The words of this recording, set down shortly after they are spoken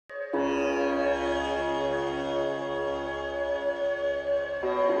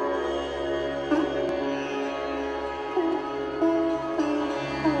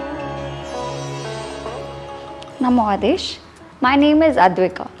Namo Adesh. My name is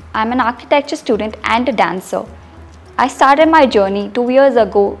ADVIKA. I'm an architecture student and a dancer. I started my journey 2 years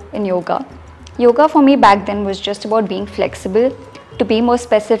ago in yoga. Yoga for me back then was just about being flexible. To be more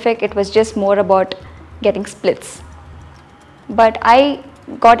specific, it was just more about getting splits. But I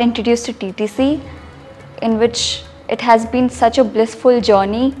got introduced to TTC, in which it has been such a blissful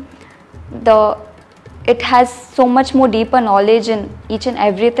journey. It has so much more deeper knowledge in each and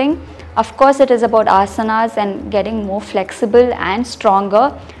everything. Of course, it is about asanas and getting more flexible and stronger,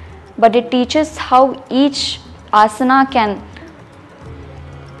 but it teaches how each asana can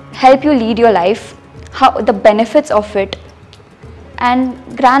help you lead your life, how the benefits of it. And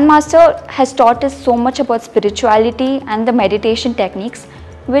Grandmaster has taught us so much about spirituality and the meditation techniques,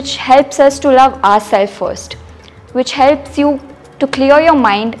 which helps us to love ourselves first, which helps you to clear your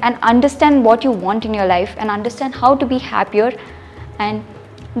mind and understand what you want in your life and understand how to be happier. And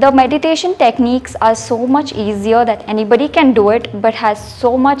the meditation techniques are so much easier that anybody can do it, but has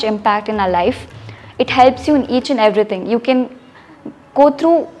so much impact in our life. It helps you in each and everything. You can go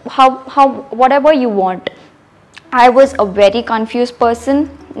through whatever you want. I was a very confused person,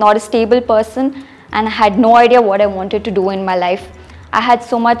 not a stable person, and I had no idea what I wanted to do in my life. I had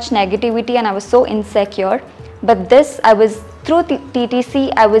so much negativity and I was so insecure. But through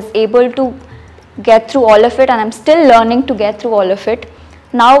TTC, I was able to get through all of it, and I'm still learning to get through all of it.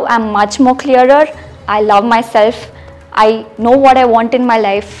 Now I'm much more clearer. I love myself. I know what I want in my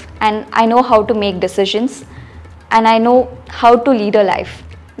life, and I know how to make decisions, and I know how to lead a life.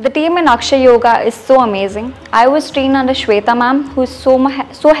 The team in Akshar Yoga is so amazing. I was trained under Shweta ma'am, who is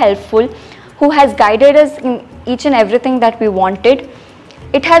so helpful, who has guided us in each and everything that we wanted.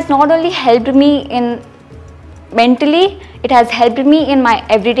 It has not only helped me in mentally, it has helped me in my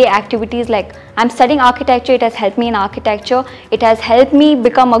everyday activities. Like I'm studying architecture, it has helped me in architecture. It has helped me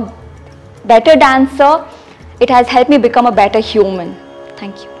become a better dancer. It has helped me become a better human.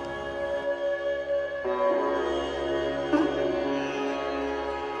 Thank you.